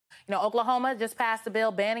Oklahoma just passed a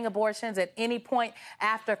bill banning abortions at any point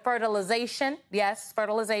after fertilization. Yes,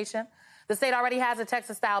 fertilization. The state already has a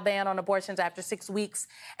Texas-style ban on abortions after 6 weeks.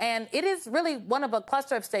 And it is really one of a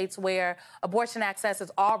cluster of states where abortion access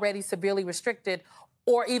is already severely restricted,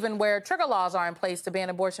 or even where trigger laws are in place to ban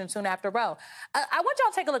abortion soon after Roe. I want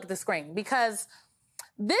y'all to take a look at the screen, because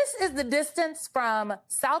this is the distance from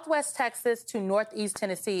Southwest Texas to Northeast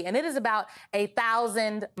Tennessee, and it is about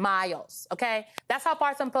 1,000 miles, okay? That's how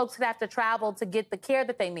far some folks could have to travel to get the care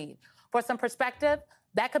that they need. For some perspective,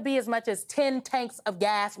 that could be as much as 10 tanks of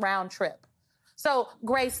gas round trip. So,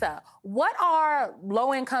 Graca, what are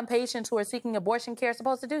low-income patients who are seeking abortion care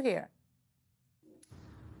supposed to do here?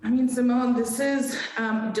 I mean, Simone, this is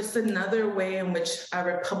just another way in which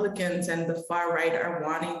Republicans and the far right are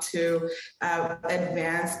wanting to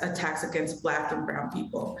advance attacks against Black and brown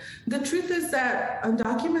people. The truth is that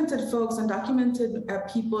undocumented folks,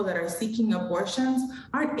 undocumented people that are seeking abortions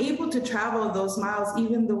aren't able to travel those miles,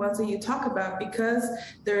 even the ones that you talk about, because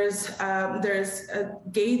there's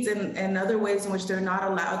gates and other ways in which they're not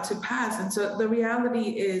allowed to pass. And so the reality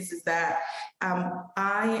is that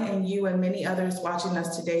I and you and many others watching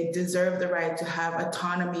us today deserve the right to have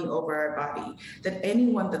autonomy over our body. That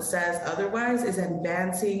anyone that says otherwise is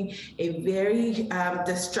advancing a very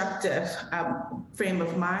destructive frame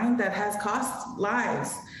of mind that has cost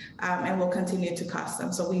lives and will continue to cost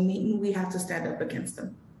them. So we have to stand up against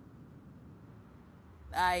them.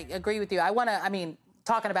 I agree with you.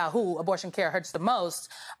 Talking about who abortion care hurts the most,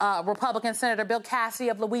 Republican Senator Bill Cassidy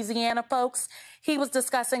of Louisiana, folks, he was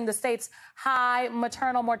discussing the state's high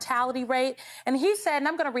maternal mortality rate. And he said, and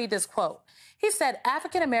I'm going to read this quote, he said,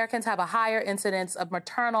 African Americans have a higher incidence of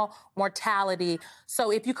maternal mortality.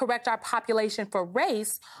 So if you correct our population for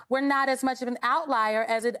race, we're not as much of an outlier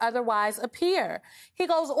as it otherwise appear. He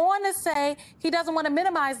goes on to say he doesn't want to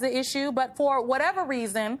minimize the issue, but for whatever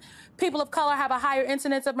reason, people of color have a higher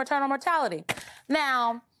incidence of maternal mortality.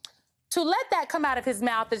 Now, to let that come out of his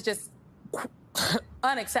mouth is just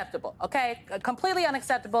unacceptable, okay? Completely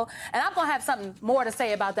unacceptable. And I'm going to have something more to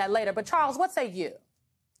say about that later. But Charles, what say you?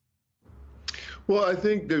 Well, I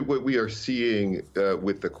think that what we are seeing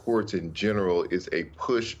with the courts in general is a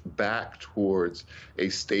push back towards a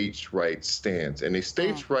states' rights stance. And a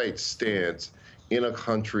states' rights stance in a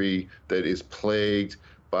country that is plagued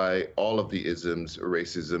by all of the isms,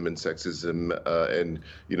 racism and sexism,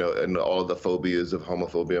 and all of the phobias of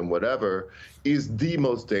homophobia and whatever, is the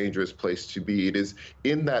most dangerous place to be. It is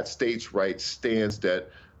in that states' rights stance that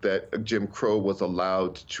Jim Crow was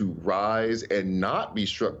allowed to rise and not be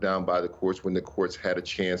struck down by the courts when the courts had a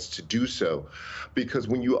chance to do so. Because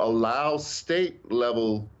when you allow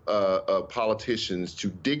state-level politicians to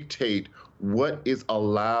dictate what is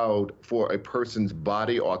allowed for a person's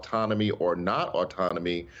body autonomy or not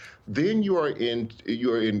autonomy, then you're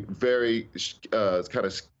in very kind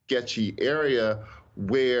of sketchy area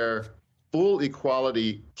where full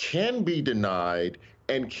equality can be denied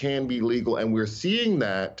and can be legal. And we're seeing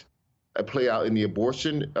that play out in the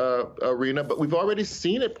abortion arena, but we've already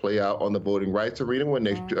seen it play out on the voting rights arena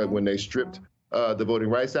when they stripped the Voting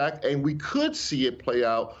Rights Act, and we could see it play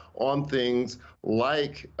out on things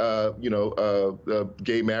like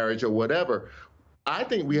gay marriage or whatever. I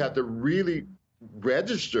think we have to really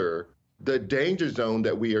register the danger zone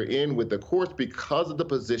that we are in with the courts because of the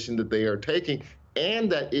position that they are taking,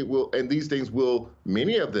 and that these things will,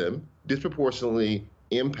 many of them, disproportionately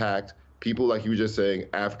impact people, like you were just saying,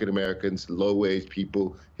 African Americans, low-wage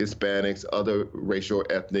people, Hispanics, other racial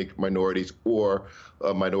or ethnic minorities, or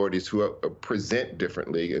minorities who present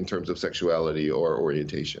differently in terms of sexuality or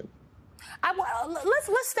orientation.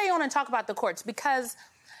 Let's stay on and talk about the courts, because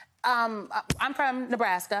I'm from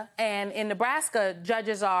Nebraska, and in Nebraska,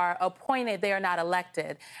 judges are appointed, they are not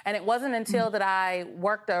elected. And it wasn't until that I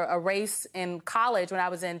worked a race in college when I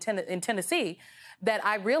was in Tennessee that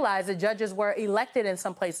I realized that judges were elected in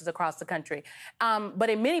some places across the country.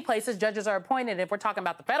 But in many places, judges are appointed. If we're talking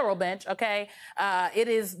about the federal bench, okay, it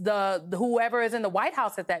is whoever is in the White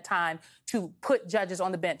House at that time to put judges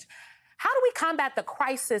on the bench. How do we combat the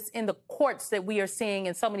crisis in the courts that we are seeing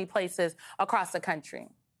in so many places across the country?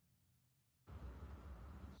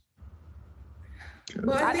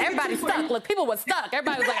 Well, everybody's stuck. Look, people were stuck.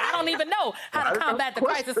 Everybody was like, I don't even know how to combat the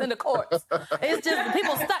crisis in the courts. It's just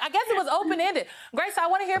people stuck. I guess it was open-ended. Grace, I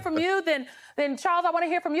want to hear from you. Then Charles, I want to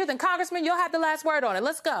hear from you. Then Congressman, you'll have the last word on it.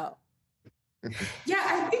 Let's go. Yeah,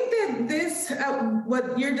 I think that this,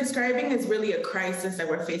 what you're describing is really a crisis that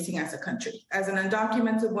we're facing as a country. As an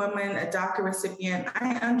undocumented woman, a DACA recipient,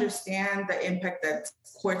 I understand the impact that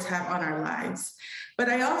courts have on our lives. But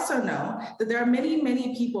I also know that there are many,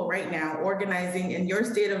 many people right now organizing in your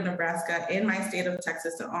state of Nebraska, in my state of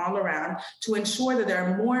Texas, and all around to ensure that there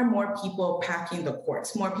are more and more people packing the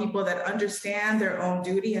courts, more people that understand their own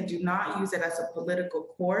duty and do not use it as a political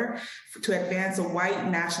core to advance a white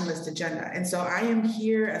nationalist agenda. And so I am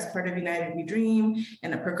here as part of United We Dream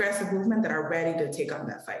and a progressive movement that are ready to take on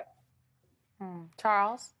that fight.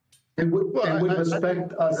 Charles? And with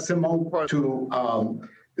respect, Simone, to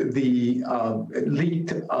the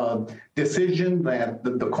leaked decision that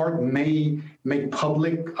the court may make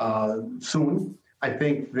public soon, I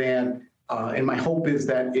think that, and my hope is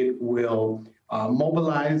that it will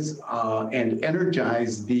mobilize and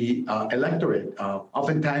energize the electorate.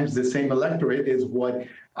 Oftentimes, the same electorate is what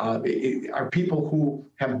are people who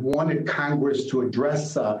have wanted Congress to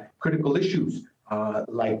address critical issues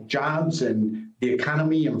like jobs and the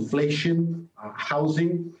economy, inflation,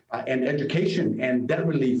 housing, and education, and debt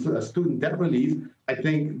relief, student debt relief. I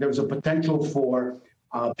think there's a potential for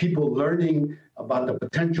people learning about the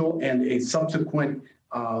potential and a subsequent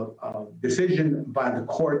decision by the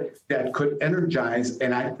court that could energize,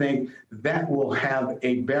 and I think that will have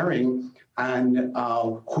a bearing on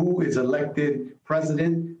who is elected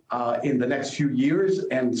president in the next few years,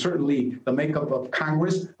 and certainly the makeup of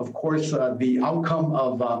Congress. Of course, the outcome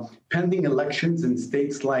of pending elections in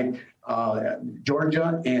states like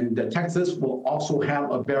Georgia and Texas will also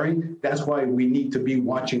have a bearing. That's why we need to be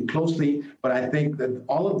watching closely. But I think that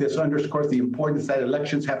all of this underscores the importance that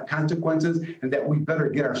elections have consequences and that we better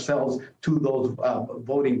get ourselves to those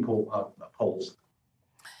voting polls.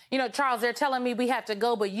 You know, Charles, they're telling me we have to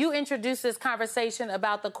go, but you introduced this conversation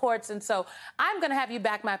about the courts. And so I'm going to have you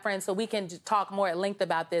back, my friend, so we can talk more at length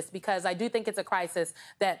about this, because I do think it's a crisis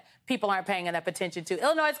that people aren't paying enough attention to.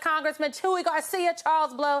 Illinois Congressman Chuy Garcia,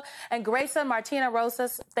 Charles Blow, and Grayson Martina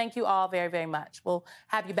Rosas, thank you all very, very much. We'll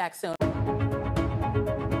have you back soon.